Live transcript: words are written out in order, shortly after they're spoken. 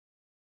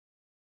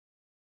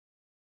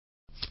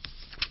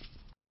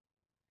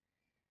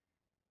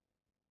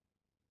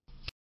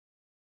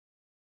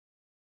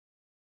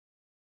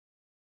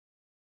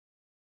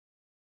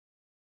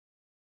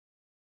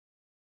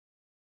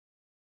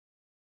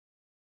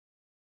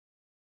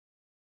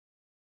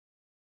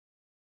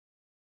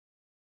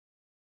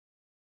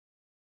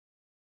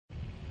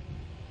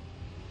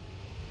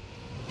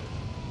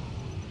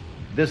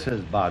This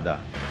is Bada,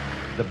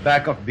 the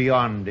back of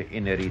beyond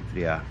in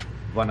Eritrea,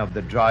 one of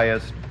the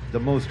driest, the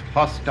most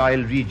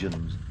hostile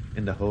regions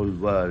in the whole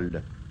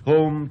world,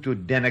 home to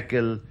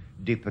Danakil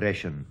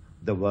Depression,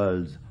 the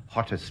world's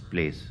hottest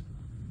place.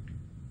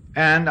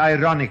 And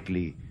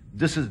ironically,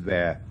 this is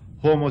where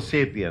Homo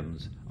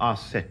sapiens are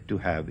said to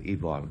have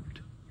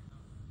evolved.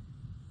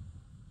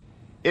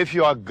 If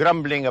you are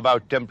grumbling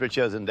about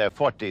temperatures in their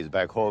 40s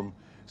back home,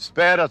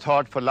 spare a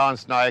thought for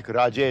Lance Naik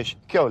Rajesh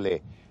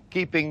Kyole,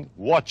 keeping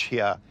watch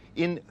here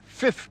in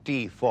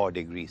 54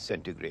 degrees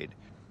centigrade.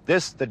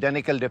 This, the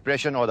Danakil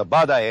Depression or the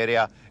Bada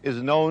area,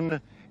 is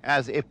known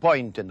as a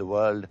point in the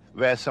world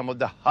where some of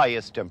the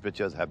highest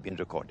temperatures have been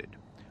recorded.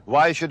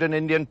 Why should an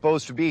Indian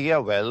post be here?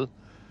 Well,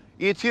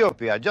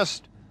 Ethiopia,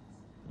 just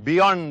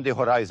beyond the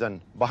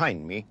horizon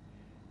behind me,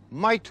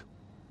 might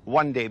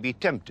one day be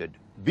tempted,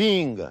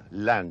 being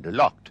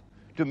landlocked,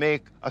 to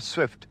make a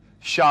swift,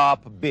 sharp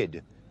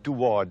bid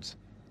towards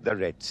the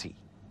Red Sea.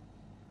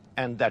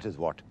 And that is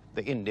what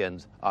the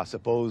Indians are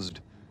supposed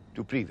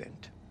to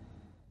prevent.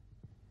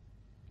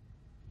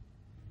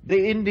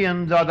 The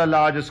Indians are the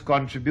largest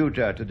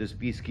contributor to this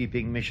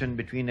peacekeeping mission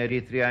between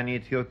Eritrea and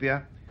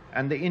Ethiopia,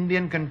 and the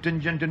Indian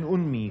contingent in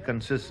Unmi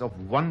consists of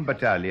 1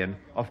 battalion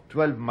of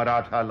 12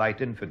 Maratha light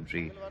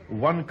infantry,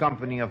 1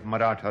 company of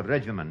Maratha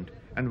regiment,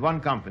 and 1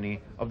 company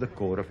of the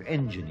Corps of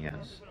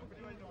Engineers.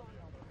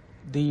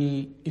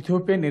 The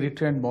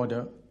Ethiopian-Eritrean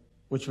border,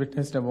 which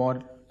witnessed a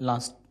war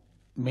last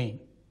May,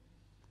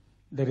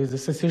 there is a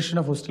cessation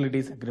of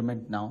hostilities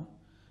agreement now.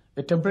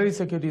 A temporary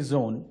security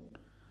zone,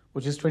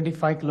 which is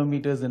 25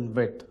 kilometers in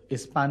width,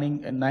 is spanning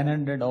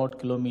 900 odd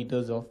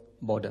kilometers of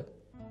border.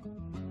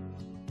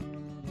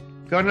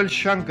 Colonel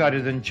Shankar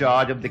is in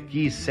charge of the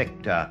key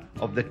sector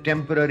of the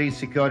temporary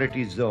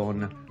security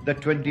zone, the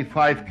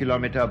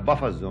 25-kilometer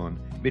buffer zone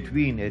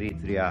between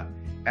Eritrea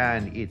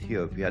and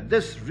Ethiopia.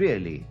 This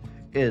really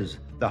is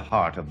the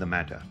heart of the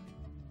matter.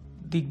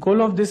 The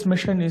goal of this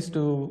mission is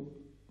to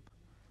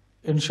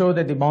ensure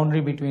that the boundary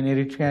between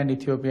Eritrea and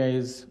Ethiopia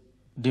is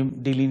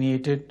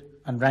delineated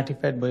and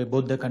ratified by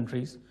both the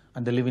countries,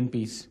 and they live in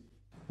peace.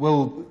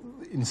 Well,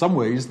 in some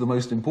ways, the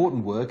most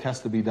important work has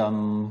to be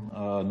done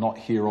not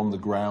here on the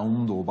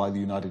ground or by the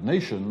United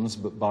Nations,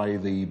 but by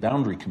the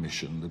Boundary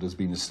Commission that has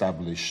been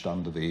established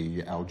under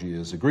the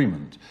Algiers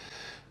Agreement.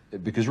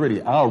 Because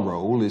really our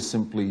role is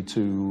simply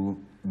to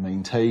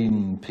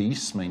maintain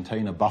peace,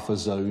 maintain a buffer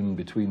zone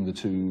between the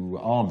two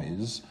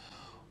armies,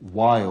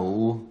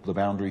 while the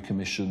Boundary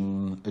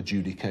Commission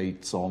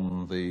adjudicates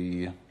on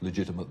the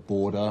legitimate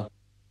border.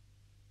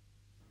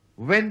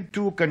 When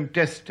 2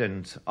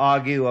 contestants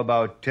argue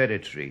about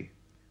territory,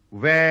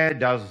 where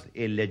does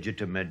a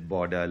legitimate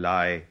border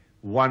lie,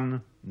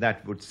 one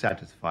that would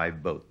satisfy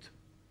both?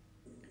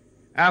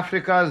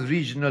 Africa's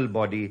regional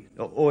body,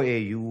 the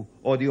OAU,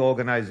 or the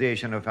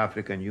Organization of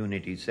African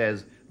Unity,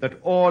 says that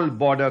all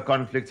border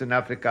conflicts in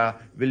Africa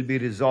will be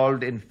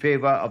resolved in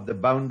favor of the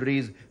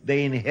boundaries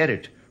they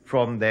inherit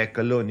from their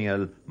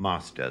colonial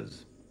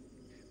masters.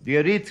 The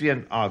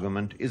Eritrean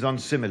argument is on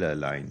similar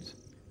lines,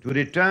 to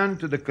return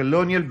to the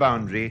colonial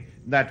boundary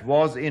that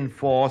was in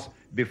force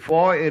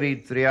before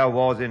Eritrea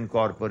was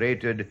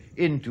incorporated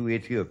into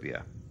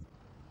Ethiopia.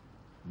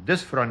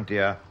 This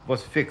frontier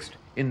was fixed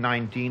in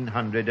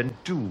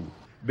 1902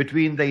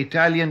 between the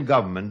Italian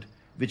government,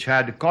 which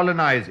had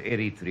colonized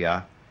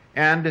Eritrea,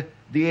 and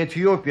the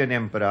Ethiopian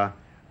Emperor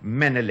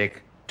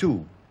Menelik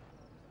II.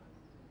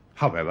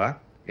 However,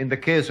 in the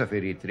case of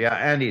Eritrea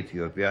and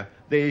Ethiopia,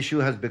 the issue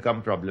has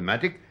become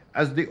problematic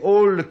as the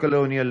old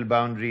colonial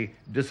boundary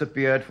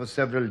disappeared for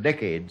several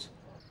decades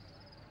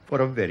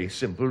for a very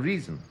simple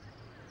reason.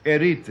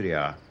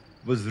 Eritrea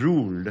was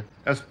ruled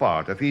as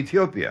part of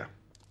Ethiopia.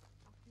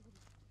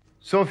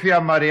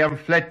 Sophia Mariam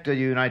fled to the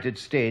United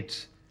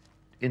States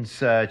in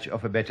search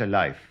of a better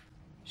life.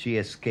 She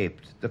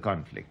escaped the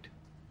conflict.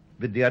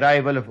 With the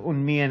arrival of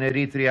Unmi in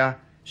Eritrea,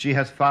 she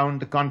has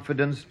found the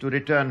confidence to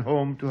return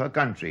home to her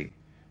country,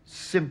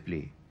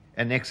 simply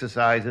an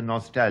exercise in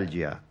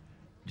nostalgia,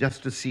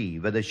 just to see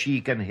whether she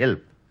can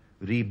help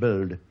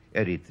rebuild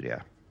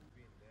Eritrea.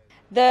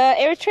 The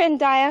Eritrean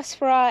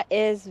diaspora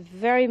is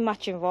very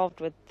much involved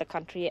with the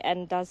country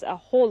and does a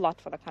whole lot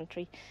for the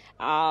country.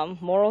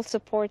 Moral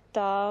support,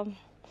 no,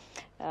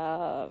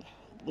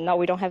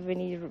 we don't have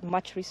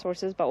much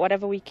resources, but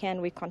whatever we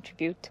can, we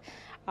contribute.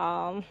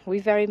 We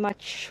very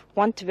much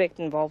want to get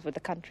involved with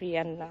the country,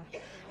 and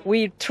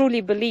we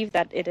truly believe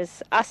that it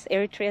is us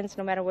Eritreans,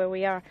 no matter where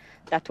we are,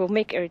 that will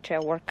make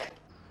Eritrea work.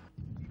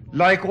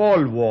 Like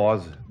all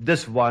wars,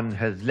 this one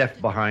has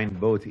left behind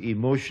both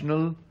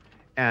emotional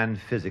and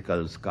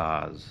physical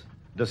scars.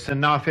 The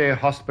Senafe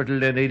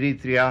hospital in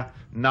Eritrea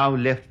now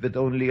left with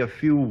only a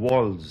few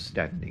walls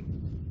standing.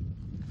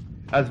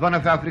 As one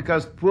of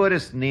Africa's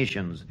poorest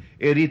nations,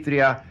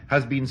 Eritrea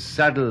has been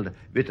saddled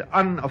with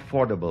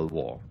unaffordable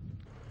war.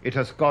 It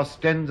has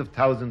cost tens of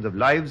thousands of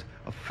lives,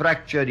 a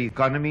fractured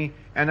economy,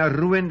 and a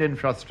ruined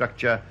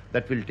infrastructure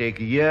that will take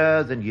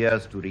years and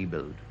years to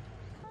rebuild.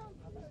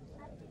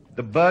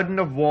 The burden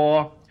of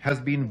war has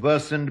been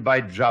worsened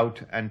by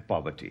drought and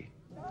poverty.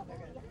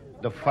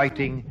 the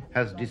fighting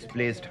has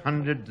displaced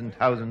hundreds and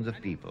thousands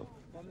of people.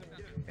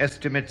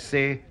 Estimates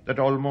say that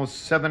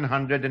almost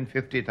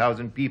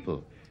 750,000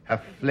 people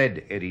have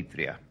fled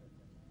Eritrea.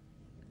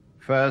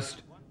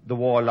 First, the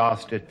war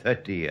lasted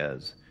 30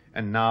 years,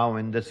 and now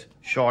in this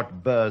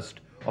short burst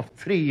of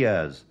 3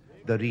 years,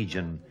 the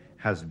region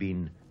has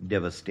been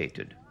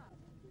devastated.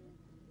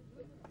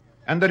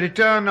 And the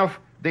return of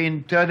the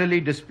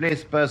internally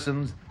displaced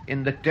persons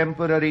in the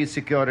temporary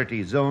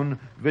security zone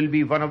will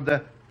be one of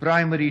the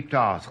primary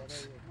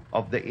tasks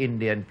of the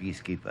Indian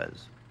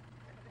peacekeepers.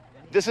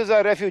 This is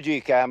a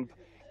refugee camp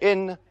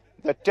in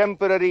the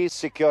temporary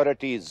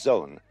security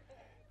zone.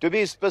 To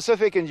be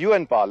specific in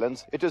UN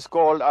parlance, it is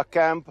called a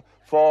camp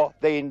for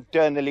the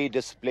internally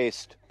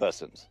displaced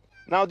persons.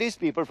 Now these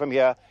people from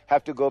here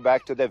have to go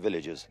back to their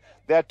villages.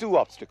 There are two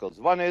obstacles.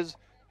 One is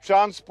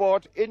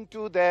transport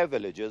into their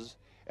villages,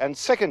 and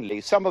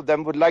secondly, some of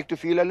them would like to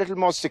feel a little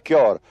more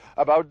secure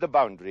about the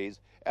boundaries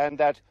and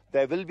that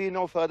there will be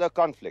no further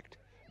conflict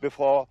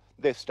before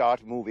they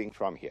start moving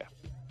from here.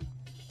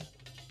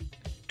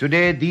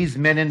 Today, these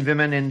men and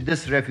women in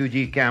this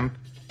refugee camp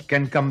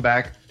can come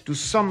back to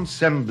some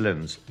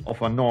semblance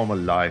of a normal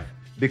life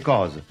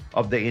because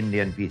of the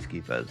Indian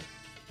peacekeepers.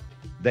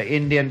 The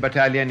Indian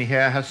battalion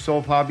here has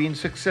so far been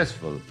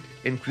successful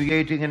in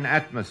creating an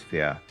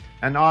atmosphere,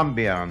 an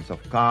ambience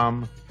of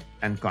calm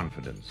and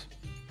confidence.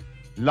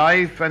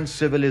 Life and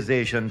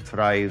civilization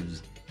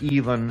thrives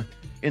even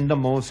in the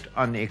most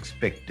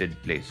unexpected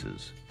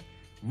places.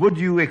 Would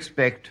you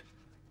expect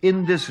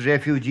in this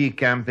refugee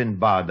camp in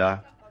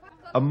Bada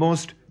a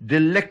most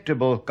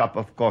delectable cup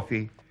of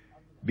coffee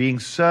being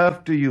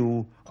served to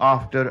you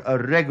after a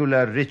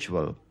regular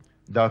ritual,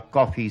 the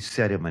coffee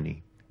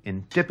ceremony,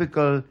 in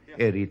typical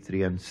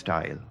Eritrean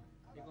style?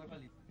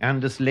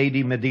 And this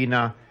lady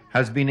Medina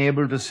has been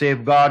able to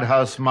safeguard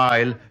her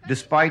smile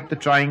despite the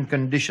trying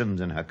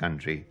conditions in her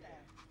country.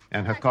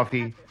 And her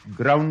coffee,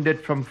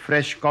 grounded from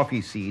fresh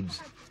coffee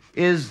seeds,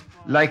 is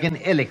like an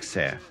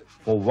elixir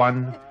for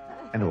one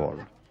and all.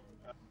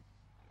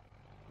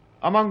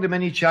 Among the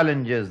many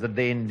challenges that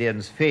the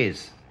Indians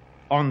face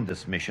on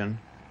this mission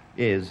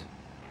is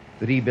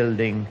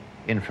rebuilding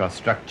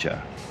infrastructure,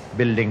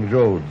 building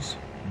roads,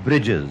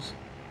 bridges,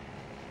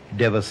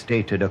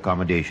 devastated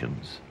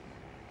accommodations.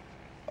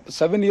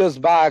 7 years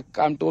back,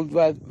 I'm told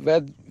where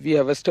we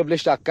have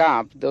established our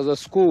camp, there was a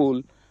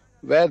school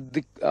where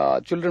the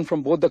children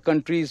from both the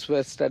countries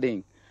were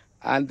studying.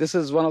 And this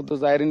is one of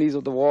those ironies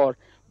of the war,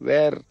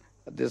 where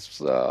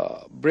this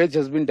bridge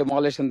has been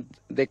demolished and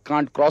they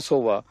can't cross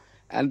over,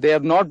 and they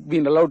have not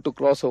been allowed to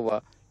cross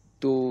over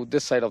to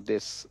this side of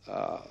this,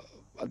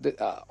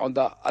 on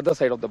the other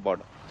side of the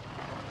border.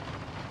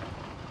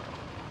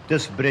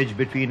 This bridge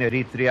between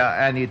Eritrea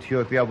and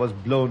Ethiopia was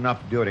blown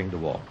up during the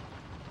war.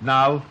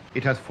 Now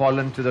it has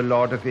fallen to the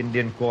lot of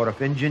Indian Corps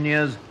of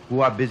Engineers,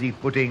 who are busy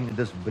putting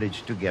this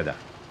bridge together.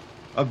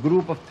 A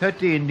group of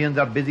 30 Indians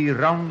are busy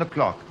round the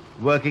clock,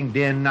 working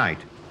day and night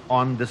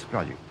on this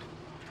project.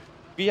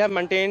 We have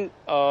maintained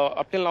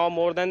up till now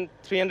more than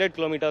 300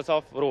 kilometers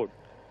of road,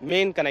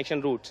 main connection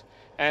routes.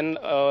 And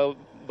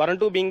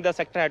Barantu being the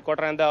sector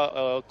headquarters and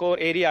the core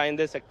area in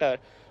this sector,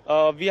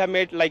 we have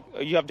made, like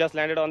you have just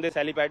landed on this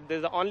helipad, this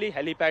is the only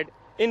helipad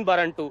in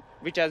Barantu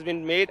which has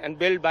been made and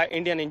built by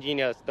Indian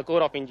engineers, the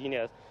Corps of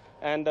Engineers.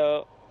 And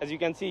as you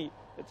can see,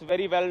 it's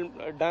very well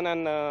done,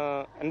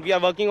 and we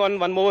are working on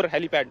one more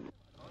helipad.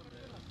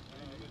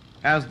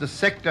 As the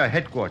sector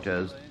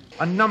headquarters,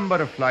 a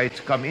number of flights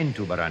come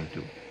into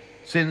Barantu.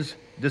 Since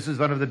this is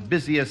one of the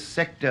busiest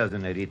sectors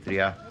in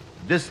Eritrea,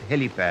 this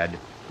helipad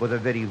was a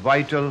very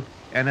vital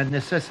and a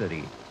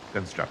necessary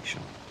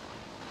construction.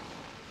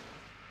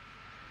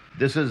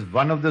 This is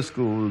one of the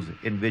schools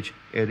in which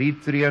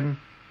Eritrean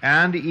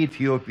and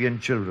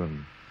Ethiopian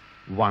children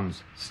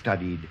once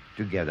studied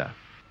together.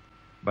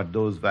 But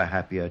those were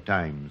happier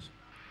times.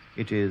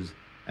 It is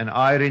an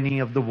irony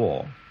of the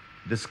war.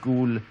 The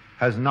school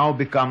has now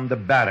become the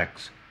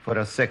barracks for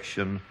a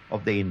section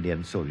of the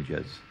Indian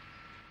soldiers.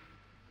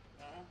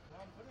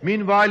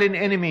 Meanwhile, in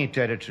enemy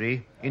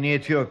territory, in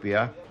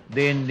Ethiopia,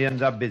 the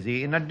Indians are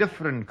busy in a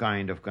different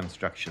kind of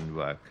construction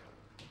work.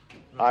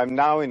 I'm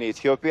now in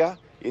Ethiopia,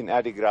 in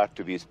Adigrat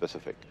to be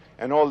specific.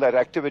 And all that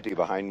activity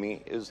behind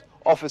me is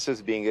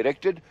offices being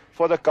erected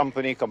for the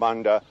company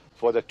commander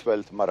for the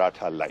 12th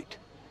Maratha Light.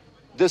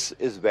 This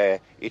is where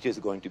it is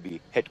going to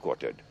be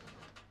headquartered.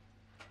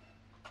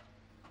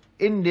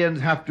 Indians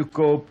have to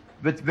cope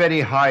with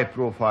very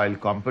high-profile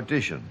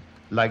competition,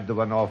 like the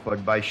one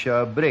offered by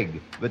Sher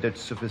Brig with its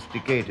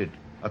sophisticated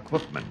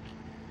equipment.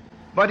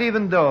 But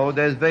even though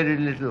there's very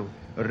little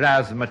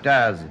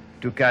razzmatazz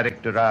to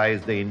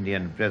characterize the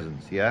Indian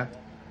presence here,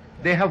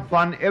 they have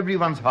won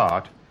everyone's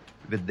heart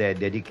with their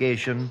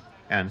dedication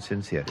and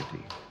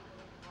sincerity.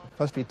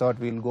 First we thought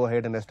we'll go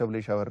ahead and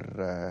establish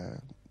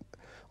our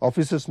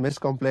officers' mess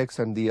complex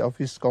and the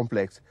office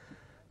complex,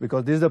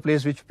 because this is the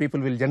place which people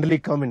will generally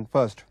come in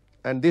first.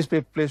 And this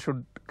place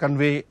should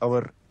convey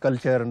our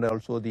culture and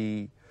also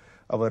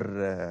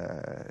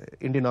our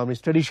Indian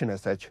Army's tradition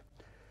as such.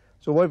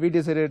 So what we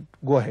decided,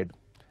 go ahead.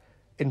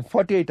 in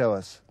 48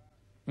 hours,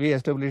 we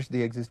established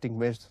the existing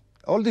mess.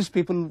 All these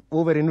people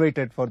who were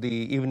invited for the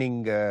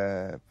evening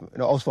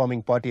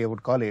housewarming party, I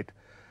would call it,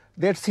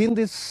 they had seen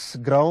this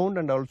ground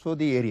and also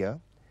the area.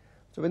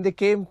 So when they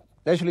came,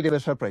 naturally they were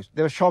surprised.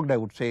 They were shocked, I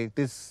would say.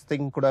 This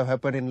thing could have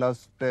happened in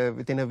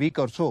within a week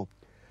or so.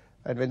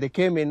 And when they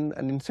came in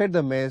and inside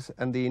the mess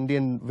and the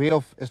Indian way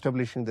of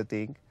establishing the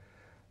thing,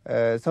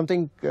 I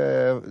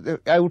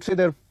would say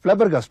they're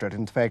flabbergasted,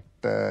 in fact.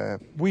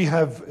 We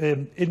have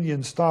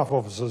Indian staff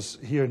officers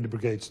here in the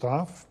brigade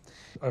staff.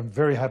 I'm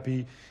very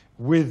happy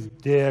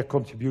with their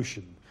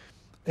contribution.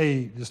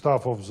 The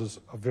staff officers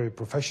are very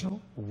professional,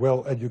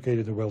 well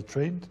educated and well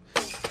trained.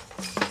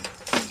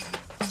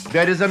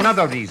 There is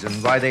another reason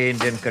why the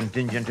Indian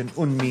contingent in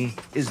Unmi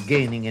is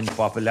gaining in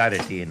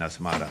popularity in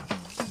Asmara.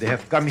 They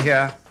have come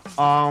here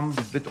armed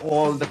with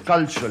all the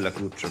cultural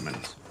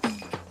accoutrements.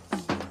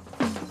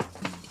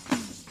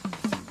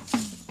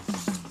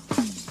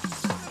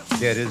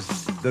 There is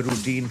the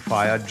routine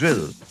fire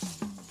drill.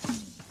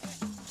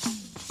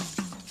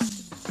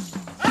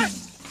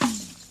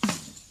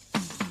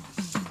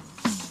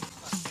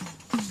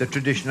 The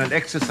traditional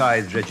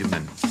exercise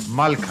regimen,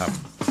 Malkham,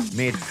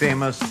 made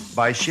famous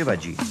by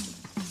Shivaji.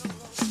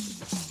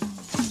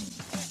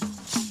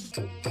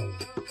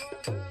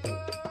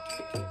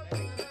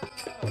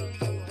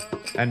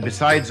 And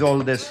besides all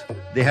this,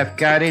 they have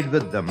carried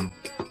with them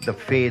the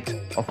faith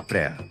of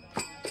prayer.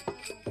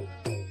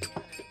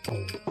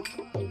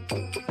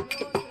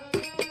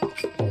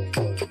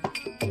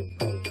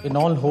 In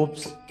all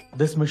hopes,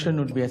 this mission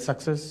would be a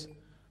success,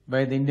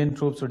 where the Indian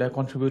troops would have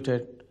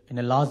contributed in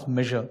a large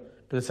measure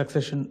to the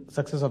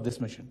success of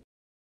this mission.